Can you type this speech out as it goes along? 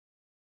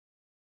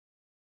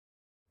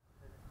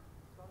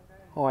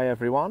Hi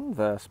everyone,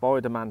 the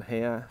Spider-Man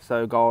here.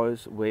 So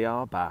guys, we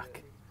are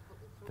back.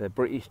 The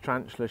British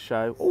Tarantula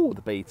show, or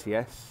the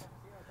BTS,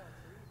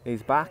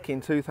 is back in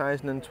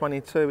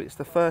 2022. It's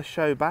the first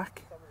show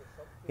back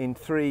in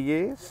 3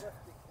 years.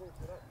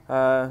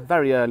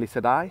 Very early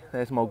today.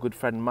 There's my good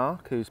friend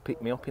Mark, who's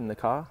picked me up in the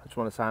car. I just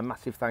want to say a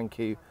massive thank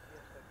you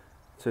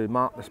to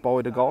Mark the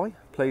Spider Guy.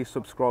 Please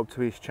subscribe to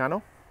his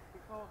channel.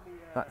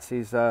 That's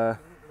his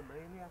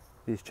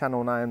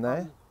channel name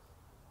there.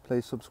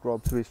 Please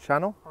subscribe to his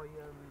channel.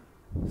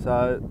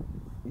 So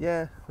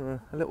yeah,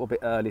 we're a little bit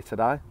early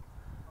today.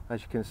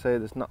 As you can see,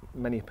 there's not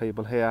many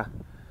people here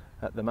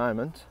at the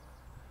moment,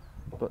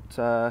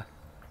 but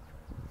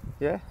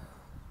yeah,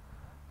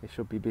 it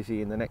should be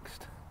busy in the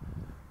next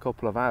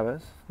couple of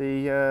hours.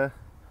 The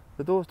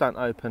doors don't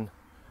open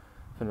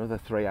for another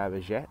 3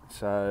 hours yet,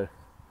 so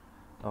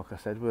like I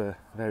said, we're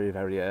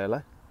very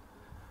early.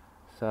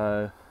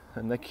 So,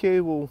 and the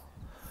queue will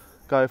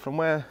go from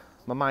where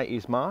my mate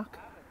is Mark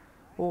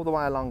all the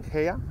way along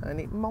here, and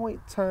it might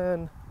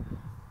turn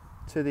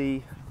to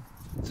the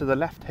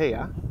left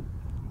here,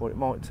 or it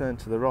might turn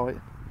to the right.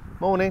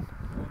 Morning.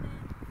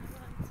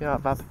 Yeah,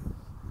 Bab. It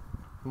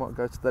might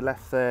go to the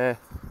left there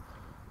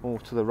or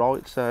to the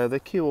right. So the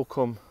queue will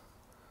come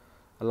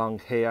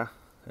along here,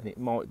 and it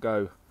might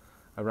go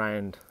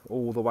around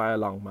all the way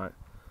along, mate.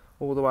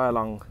 All the way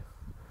along.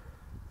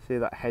 See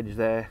that hedge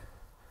there?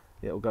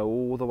 It'll go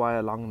all the way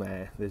along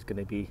there. There's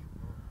going to be,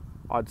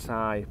 I'd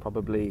say,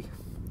 probably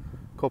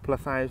couple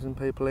of thousand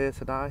people here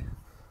today,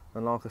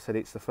 and like I said,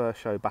 it's the first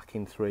show back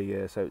in 3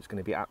 years, so it's going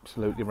to be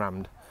absolutely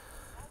rammed.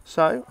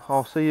 So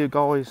I'll see you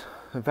guys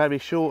very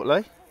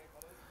shortly,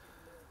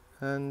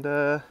 and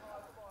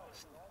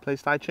please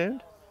stay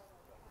tuned.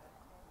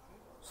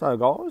 So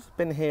guys,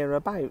 been here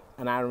about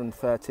an hour and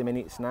 30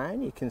 minutes now,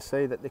 and you can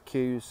see that the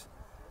queue's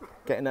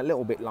getting a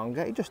little bit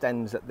longer. It just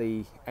ends at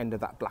the end of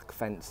that black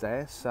fence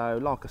there. So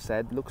like I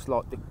said, looks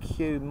like the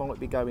queue might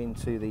be going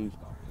to the,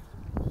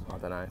 I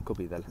don't know, could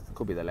be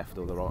the left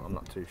or the right, I'm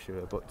not too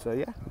sure, but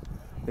yeah,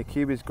 the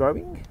queue is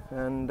growing,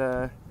 and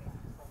the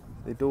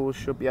doors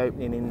should be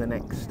opening in the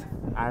next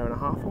hour and a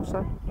half or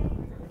so.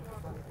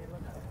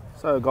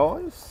 So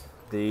guys,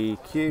 the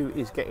queue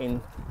is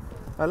getting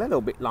a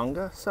little bit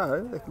longer,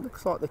 so it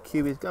looks like the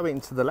queue is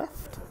going to the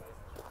left.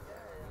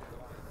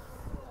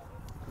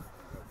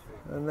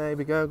 And there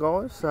we go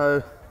guys,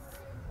 so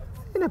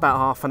in about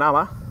half an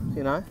hour,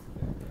 you know,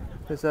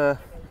 there's a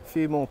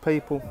few more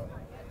people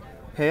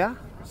here.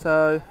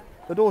 So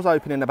the doors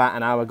open in about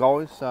an hour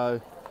guys,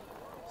 so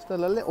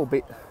still a little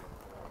bit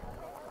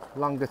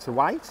longer to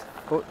wait,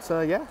 but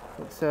yeah,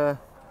 it's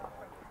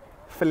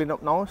filling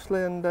up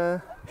nicely,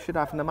 and should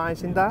have an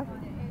amazing day.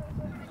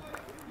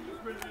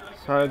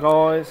 So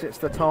guys, it's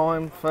the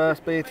time,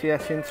 first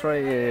BTS in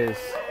 3 years.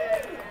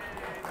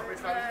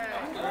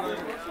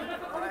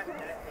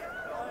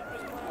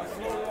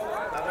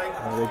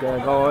 There we go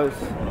guys,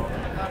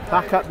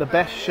 back at the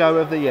best show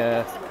of the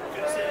year.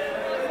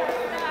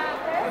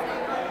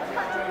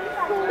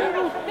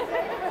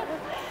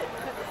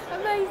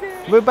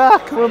 We're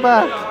back, we're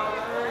back.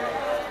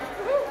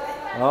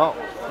 Oh,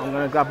 I'm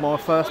going to grab my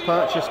first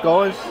purchase,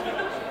 guys.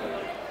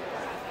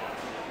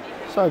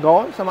 So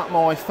guys, I'm at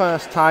my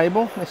first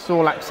table. This is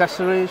all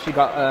accessories. You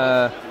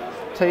got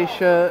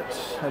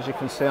t-shirts, as you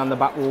can see on the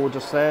back wall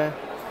just there.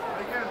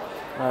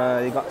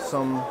 You got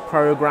some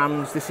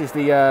programs. This is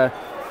the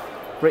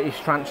British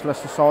Tarantula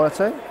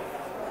Society.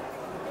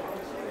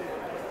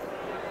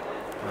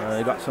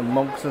 You got some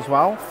mugs as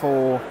well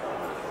for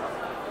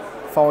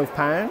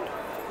 £5.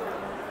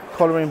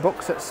 Colouring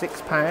books at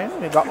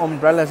 £6. You've got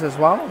umbrellas as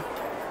well,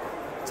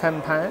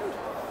 £10.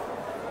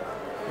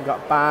 You've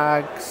got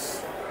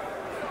bags,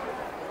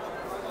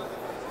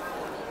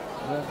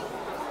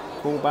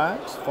 cool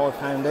bags,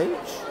 £5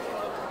 each.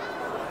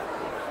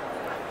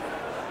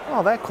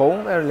 Oh, they're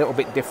cool, they're a little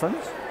bit different.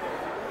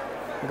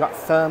 You've got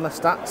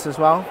thermostats as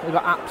well. You've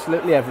got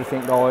absolutely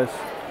everything guys.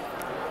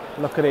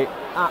 Look at it,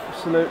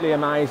 absolutely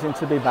amazing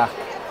to be back.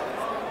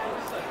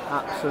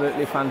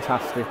 Absolutely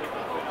fantastic.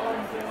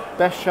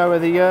 Best show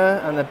of the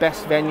year and the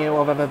best venue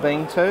I've ever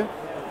been to.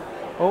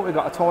 Oh, we've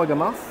got a tiger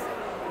moth.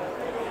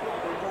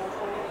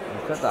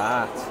 Look at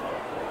that.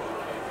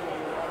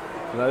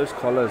 Those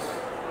colours.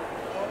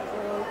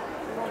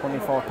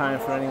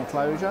 £25 for an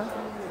enclosure.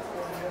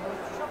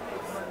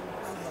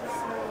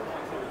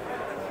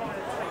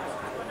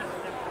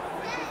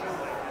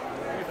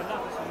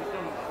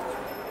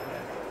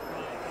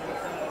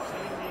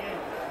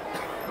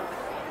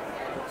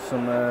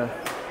 Some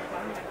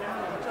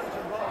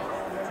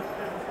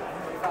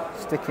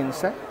stick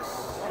insects.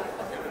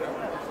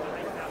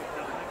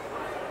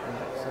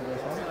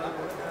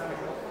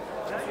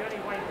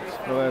 Let's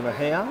go over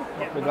here.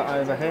 What we got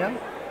over here?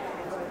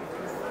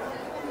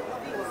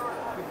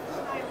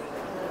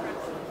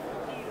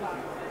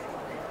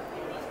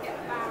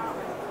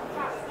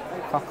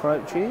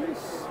 Cockroaches,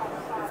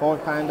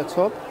 £5 a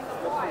tub.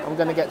 I'm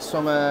going to get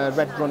some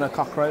red runner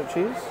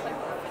cockroaches.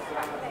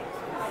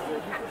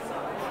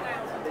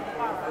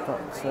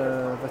 Got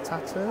the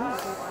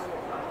taters.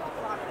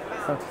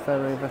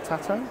 Ferry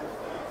Batata.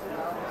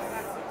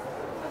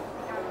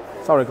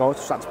 Sorry guys,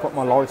 just had to put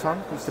my light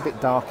on. It's a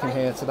bit dark in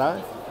here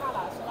today.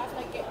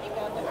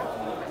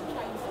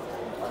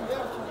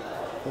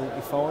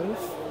 45.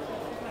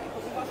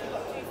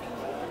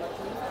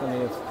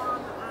 Plenty of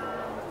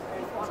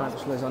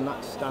tarantulas on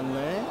that stand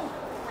there.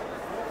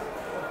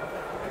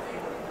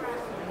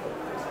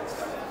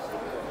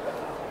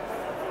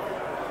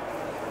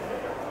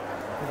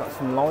 We've got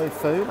some live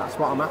food, that's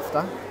what I'm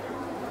after.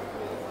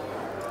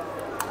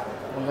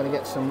 I'm going to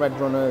get some red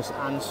runners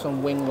and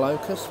some wing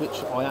locusts,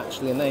 which I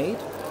actually need.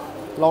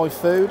 Live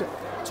food,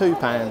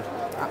 £2,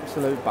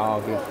 absolute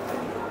bargain.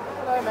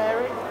 Hello,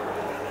 Mary.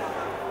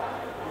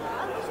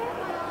 This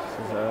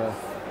is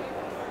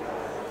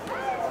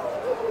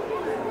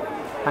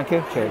thank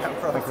you, cheers.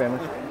 Thank you very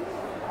much.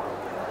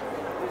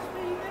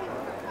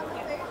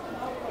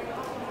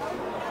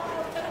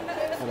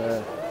 Got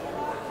a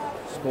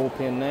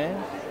scorpion there.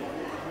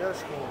 £70.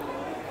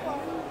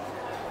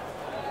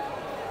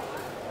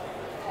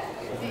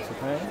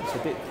 It's a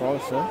bit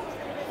pricey.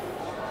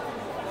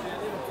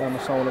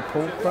 Vermicelli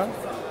pulpra.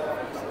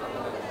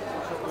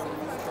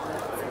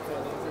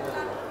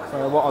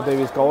 So what I'll do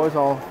is, guys,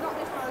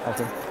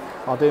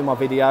 I'll do my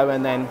video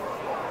and then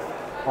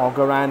I'll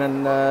go around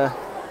and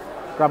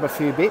grab a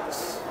few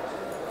bits.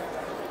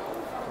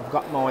 I've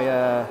got my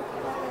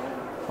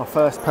my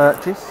first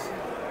purchase.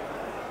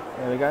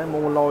 There we go,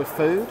 more live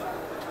food.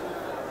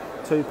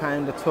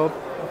 £2 a tub.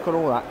 Look at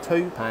all that,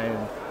 £2.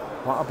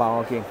 What a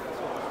bargain.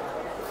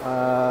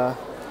 Or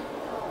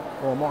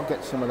I might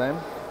get some of them.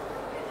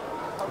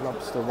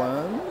 Lobster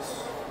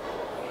worms.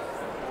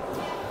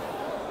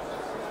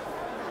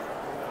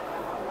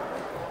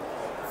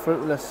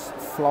 Fruitless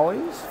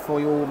flies for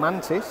your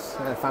mantis.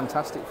 They're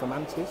fantastic for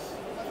mantis.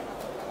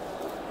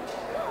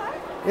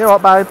 You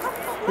alright, babe?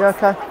 You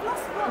okay?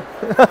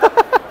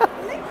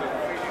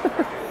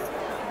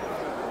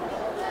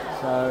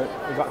 So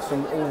we've got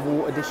some all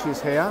water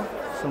dishes here,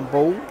 some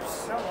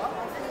bulbs.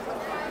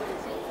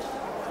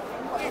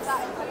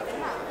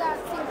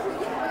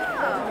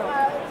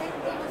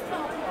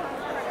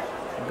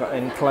 We've got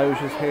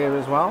enclosures here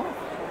as well.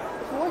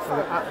 We've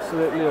got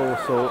absolutely all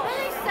sorts.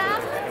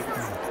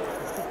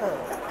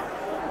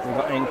 We've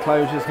got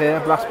enclosures here,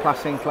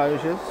 blast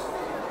enclosures.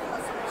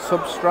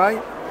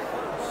 Substrate,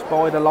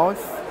 spider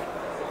life,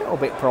 a little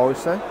bit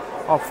pricey.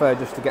 I prefer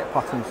just to get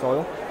potting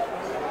soil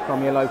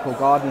from your local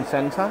garden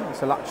centre,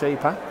 it's a lot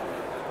cheaper.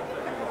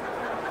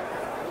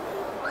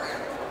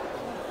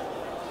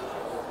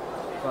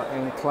 Got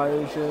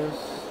enclosures.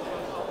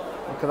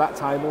 Look at that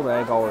table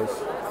there, guys.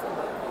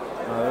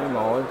 Oh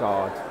my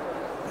god.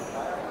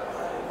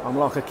 I'm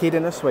like a kid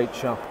in a sweet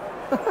shop.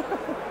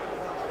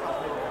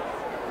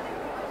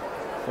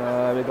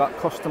 So we've got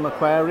custom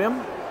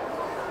aquarium.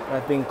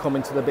 They've been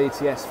coming to the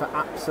BTS for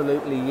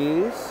absolutely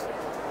years.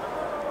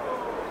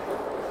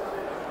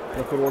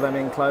 Look at all them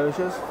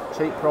enclosures,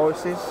 cheap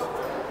prices.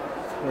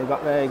 You've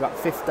got there, you've got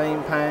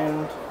 £15,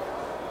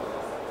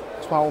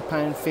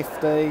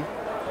 £12.50,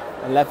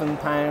 £11,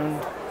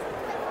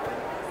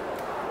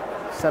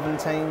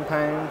 £17,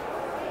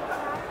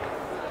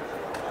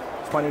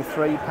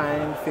 £23,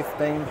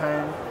 £15,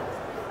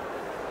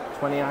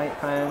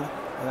 £28,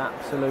 an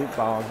absolute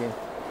bargain.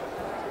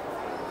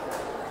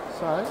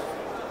 So,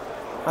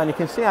 and you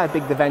can see how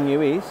big the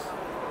venue is.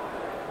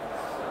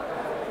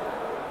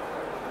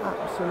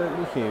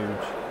 Absolutely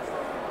huge.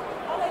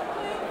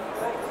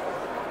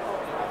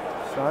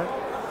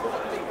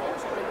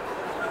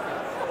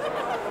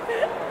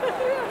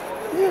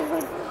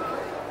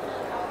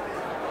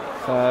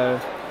 So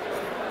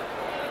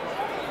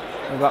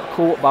we've got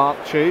cork bark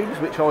tubes,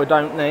 which I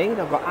don't need.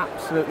 I've got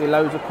absolutely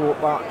loads of cork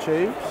bark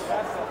tubes.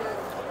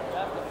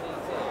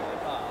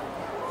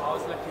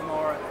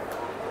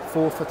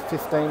 4 for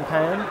 £15.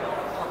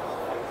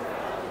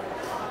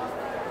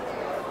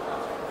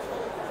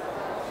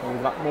 So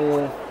we've got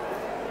more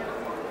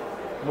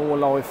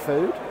live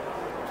food.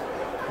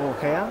 All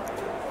here.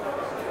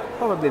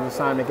 Probably the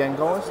same again,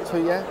 guys.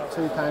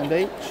 £2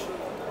 each.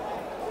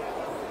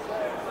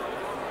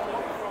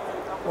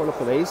 Oh, look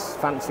at these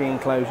fancy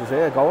enclosures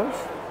here, guys.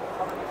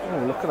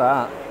 Oh, look at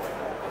that.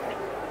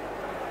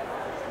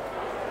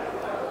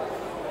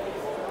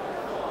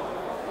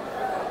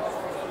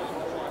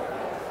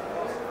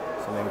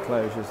 Some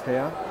enclosures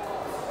here.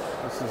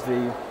 This is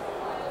the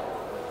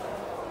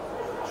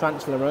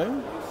tarantula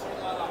room.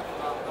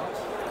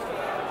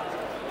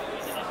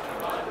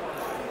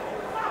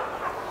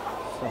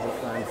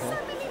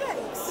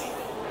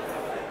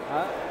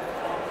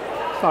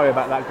 Sorry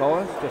about that,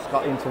 guys. Just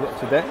got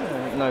interrupted there.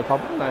 No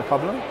problem, no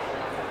problem.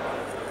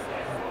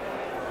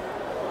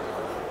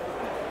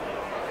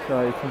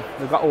 So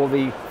we've got all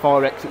the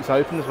fire exits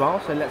open as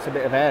well, so it lets a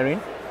bit of air in.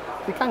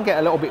 You can get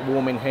a little bit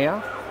warm in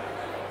here.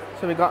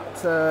 So we've got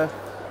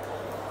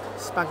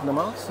sphagnum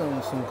moss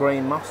and some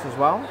green moss as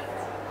well.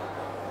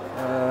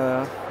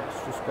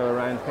 Let's just go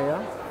around here.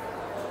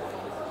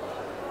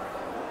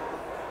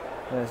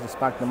 There's the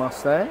sphagnum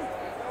moss there.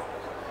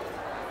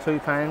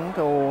 £2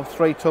 or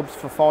 3 tubs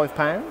for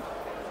 £5.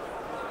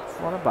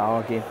 What a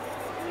bargain.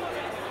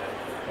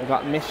 We've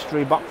got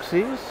mystery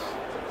boxes.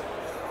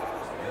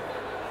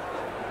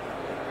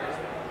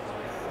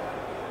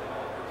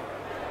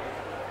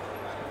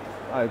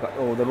 I got,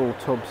 oh, they're all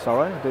tubs,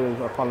 sorry, I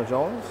do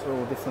apologise, they're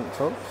all different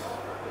tubs.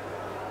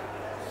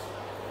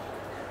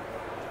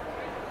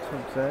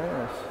 Tubs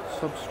there,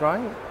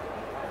 substrate.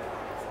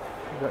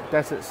 We've got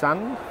desert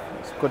sand,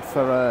 it's good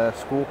for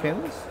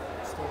scorpions.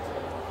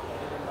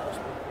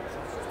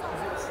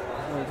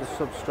 There's a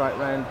substrate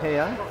round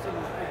here.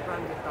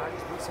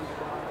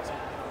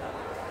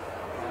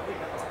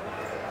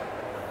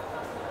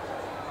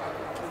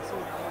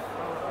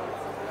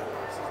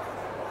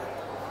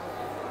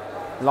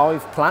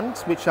 Live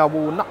plants, which I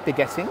will not be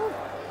getting,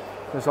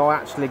 because I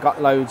actually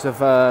got loads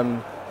of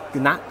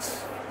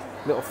gnats,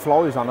 little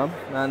flies on them,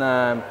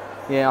 and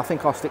yeah, I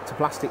think I'll stick to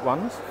plastic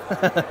ones.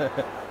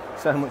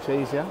 So much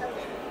easier.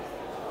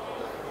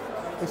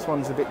 This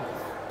one's a bit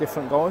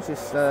different, guys.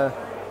 This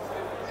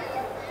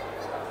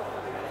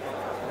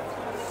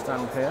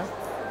stand here.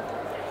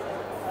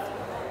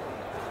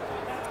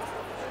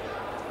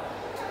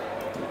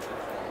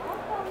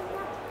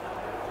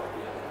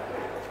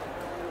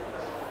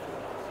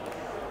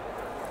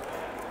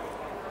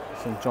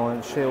 Some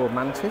giant shield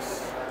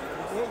mantis.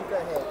 Yeah, you go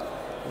ahead.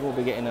 We'll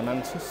be getting a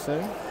mantis soon.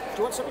 Do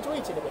you want something to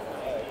eat in a bit?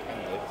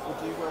 Andy?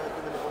 Would you give a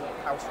little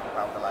house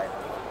about the label?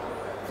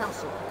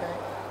 Council, okay.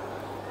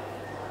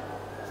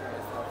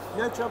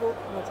 No trouble,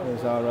 no trouble.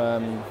 Here's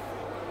our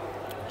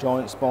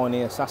giant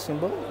spiny assassin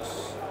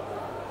bugs.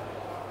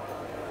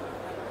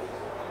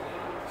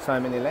 So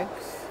many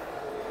legs.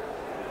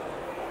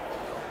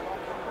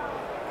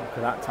 Look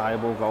at that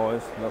table,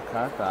 guys. Look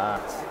at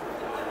that.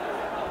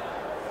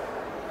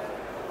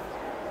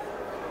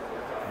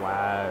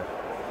 Wow.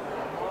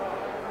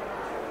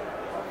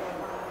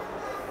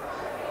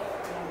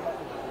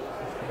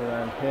 Let's put it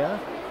around here.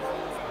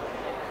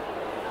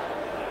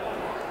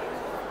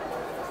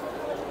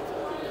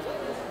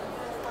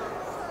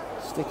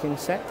 Stick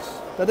insects.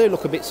 They do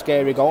look a bit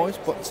scary, guys,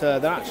 but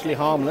they're actually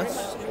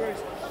harmless. Yeah.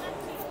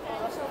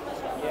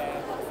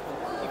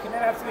 You can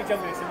never have too many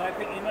jumblers in my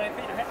opinion. In my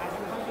opinion, I've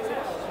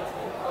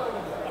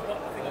got,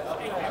 I think,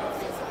 8 pounds.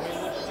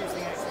 We're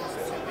producing excellence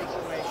at a big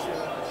ratio.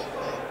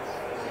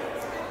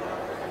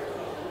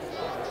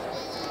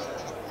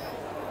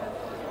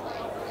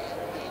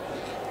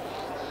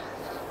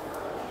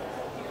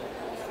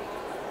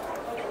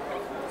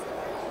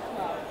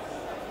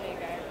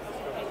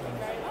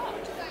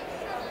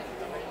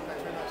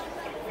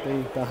 The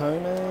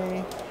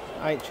Dahomey,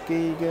 H.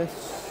 gigas,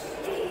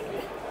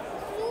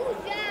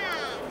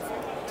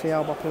 T.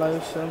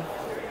 albopilosum,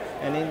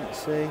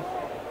 Eninci.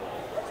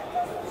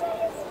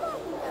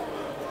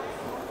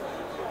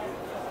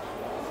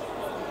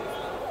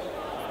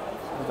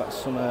 We've got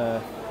some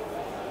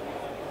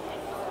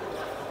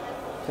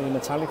P.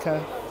 metallica.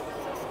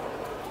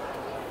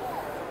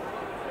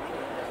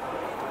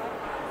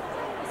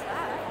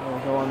 We'll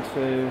go on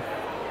to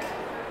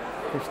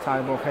this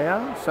table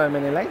here. So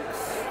many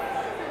legs.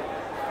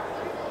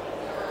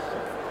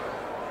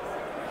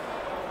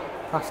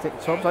 Plastic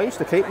tubs. I used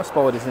to keep my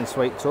spiders in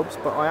sweet tubs,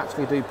 but I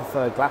actually do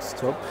prefer glass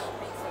tubs.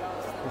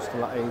 Just a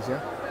lot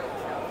easier.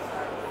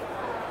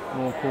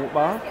 More cork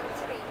bar.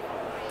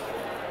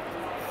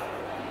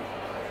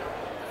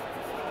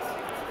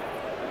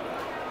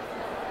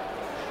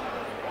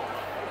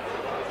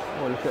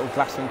 Oh, look at little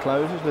glass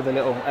enclosures with the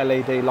little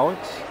LED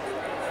lights.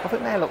 I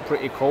think they look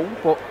pretty cool,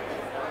 but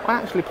I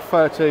actually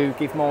prefer to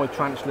give my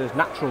tarantulas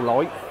natural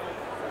light,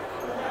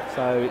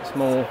 so it's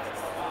more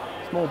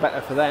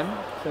better for them.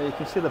 So you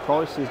can see the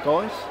prices,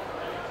 guys.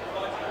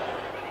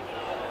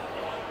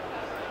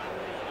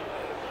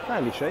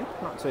 Fairly cheap,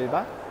 not too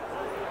bad.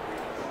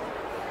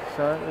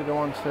 So we go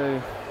on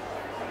to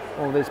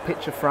all these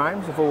picture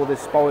frames of all the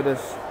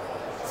spiders'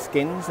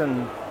 skins,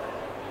 and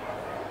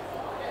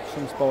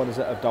some spiders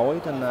that have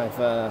died, and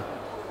they've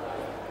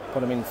put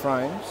them in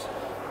frames,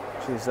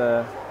 which is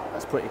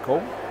that's pretty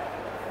cool.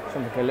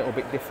 Something a little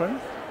bit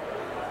different.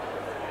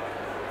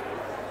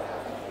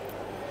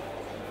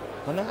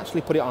 And I actually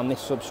put it on this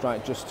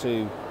substrate just so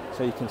you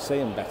can see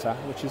them better,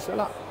 which is a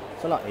lot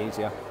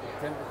easier.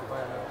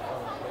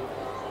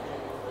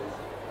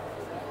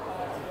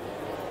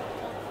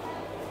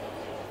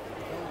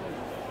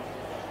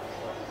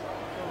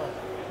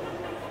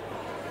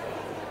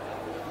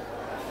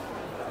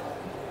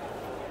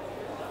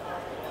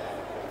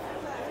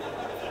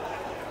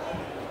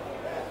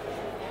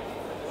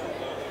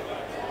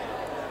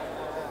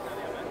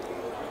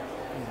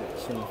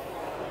 Some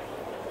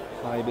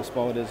baby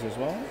spiders as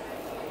well.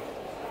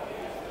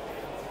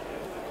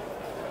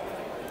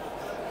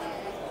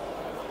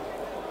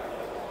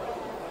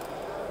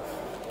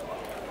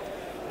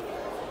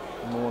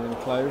 More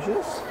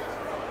enclosures.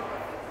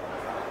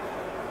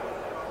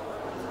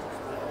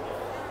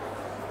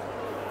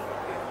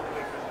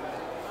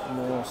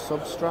 More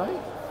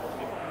substrate.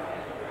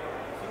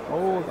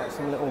 Oh, got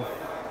some little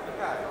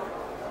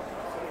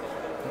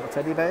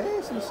teddy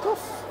bears and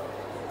stuff.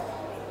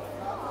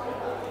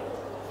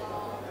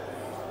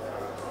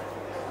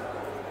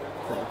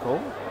 Pretty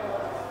cool.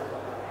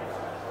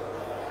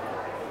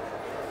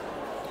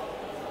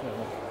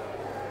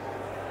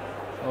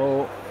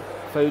 Oh,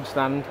 food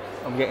stand.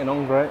 I'm getting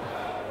hungry.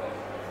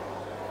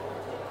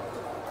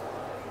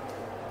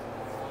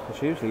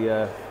 It's usually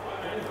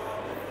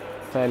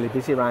fairly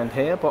busy around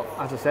here, but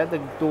as I said, the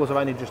doors have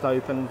only just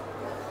opened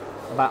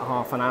about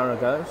half an hour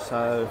ago,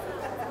 so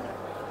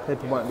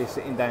people won't be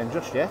sitting down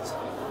just yet.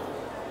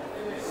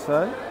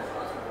 So,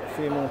 a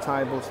few more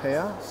tables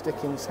here, stick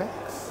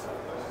insects.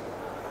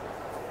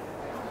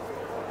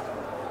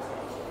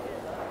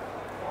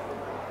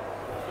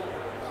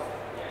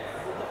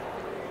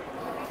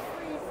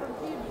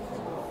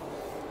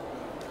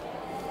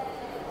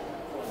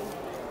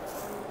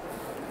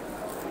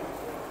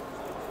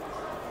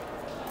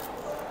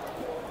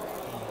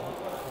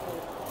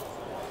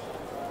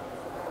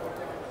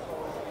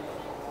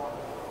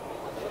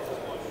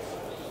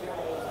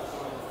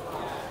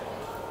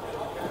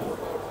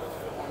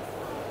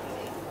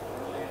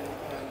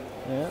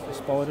 Yeah, the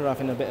spider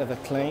having a bit of a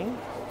clean.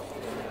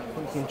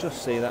 You can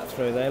just see that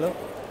through there, look.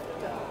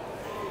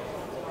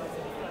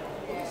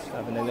 Just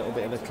having a little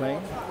bit of a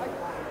clean.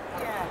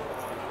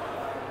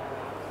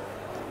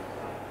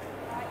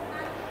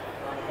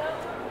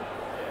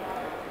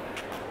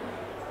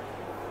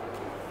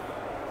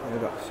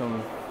 We've got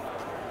some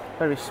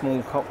very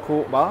small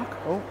cork bark.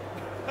 Oh,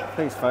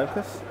 please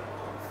focus.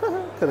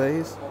 Look at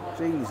these.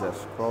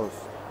 Jesus Christ.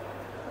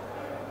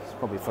 It's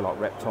probably for like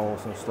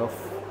reptiles and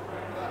stuff.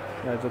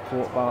 Loads of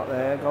cork bark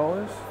there,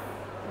 guys.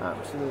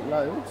 Absolute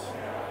loads.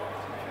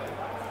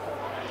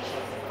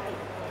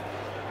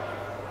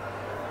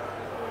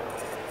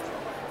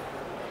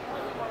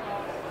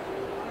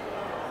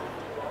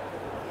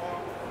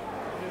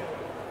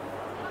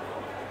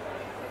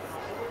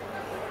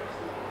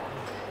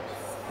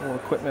 All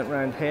equipment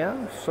around here.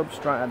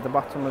 Substrate at the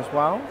bottom as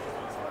well.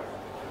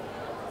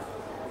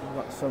 We've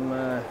got some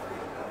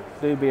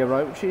dubia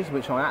roaches,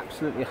 which I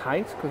absolutely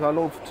hate because I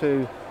love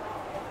to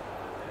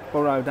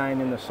burrow down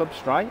in the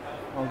substrate.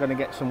 I'm going to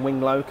get some wing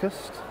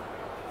locust,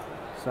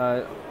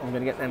 so I'm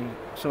going to get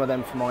some of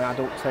them for my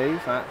adult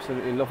teas. I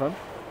absolutely love them.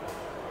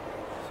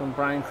 Some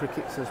brown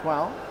crickets as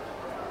well.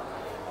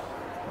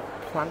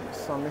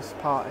 Plants on this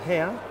part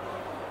here.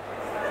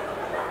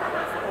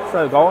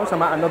 So guys,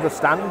 I'm at another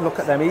stand. Look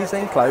at them easy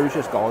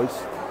enclosures, guys.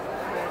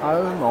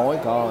 Oh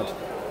my god.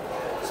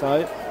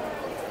 So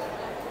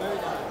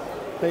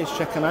please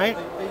check them out.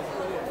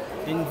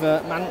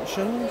 Invert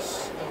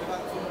Mansions.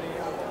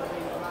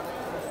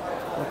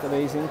 Look at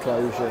these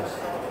enclosures.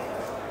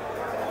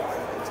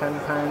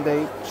 £10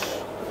 each.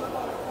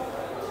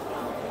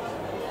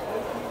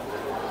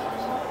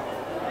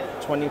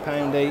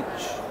 £20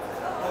 each.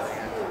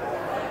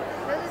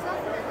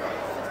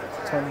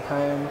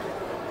 £10.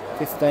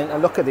 15.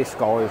 And look at this,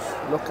 guys.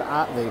 Look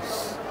at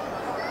this.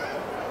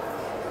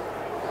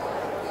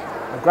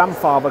 A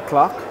grandfather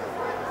clock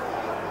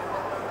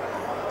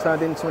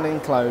turned into an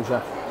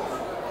enclosure.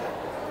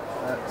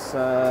 That's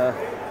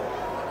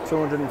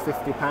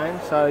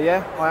 £250. So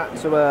yeah, I had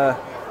to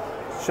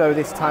show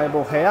this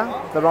table here.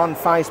 They're on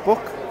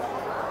Facebook,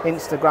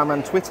 Instagram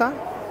and Twitter.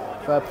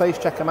 So please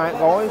check them out,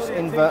 guys.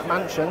 Invert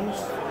Mansions.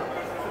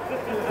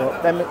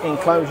 But them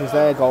enclosures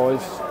there,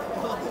 guys,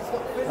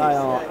 they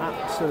are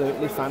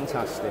absolutely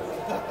fantastic.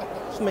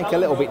 Something a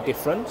little bit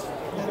different.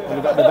 And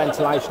we've got the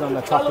ventilation on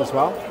the top as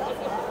well.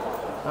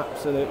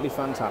 Absolutely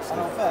fantastic.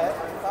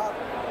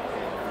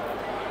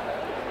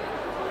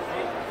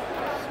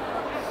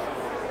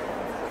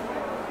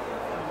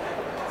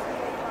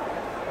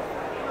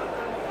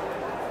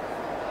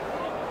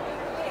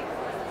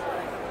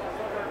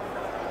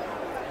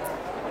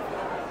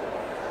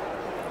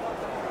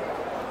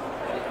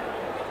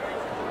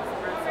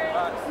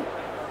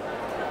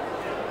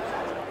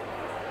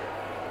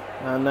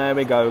 And there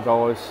we go,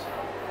 guys.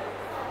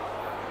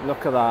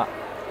 Look at that.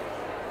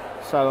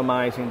 So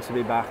amazing to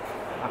be back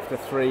after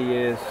 3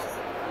 years.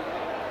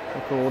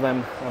 Look at all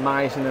them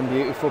amazing and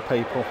beautiful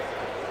people.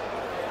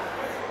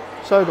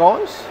 So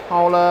guys,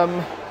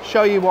 I'll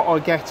show you what I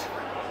get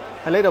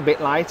a little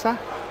bit later.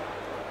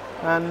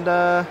 And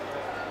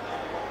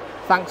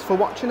thanks for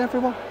watching,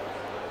 everyone.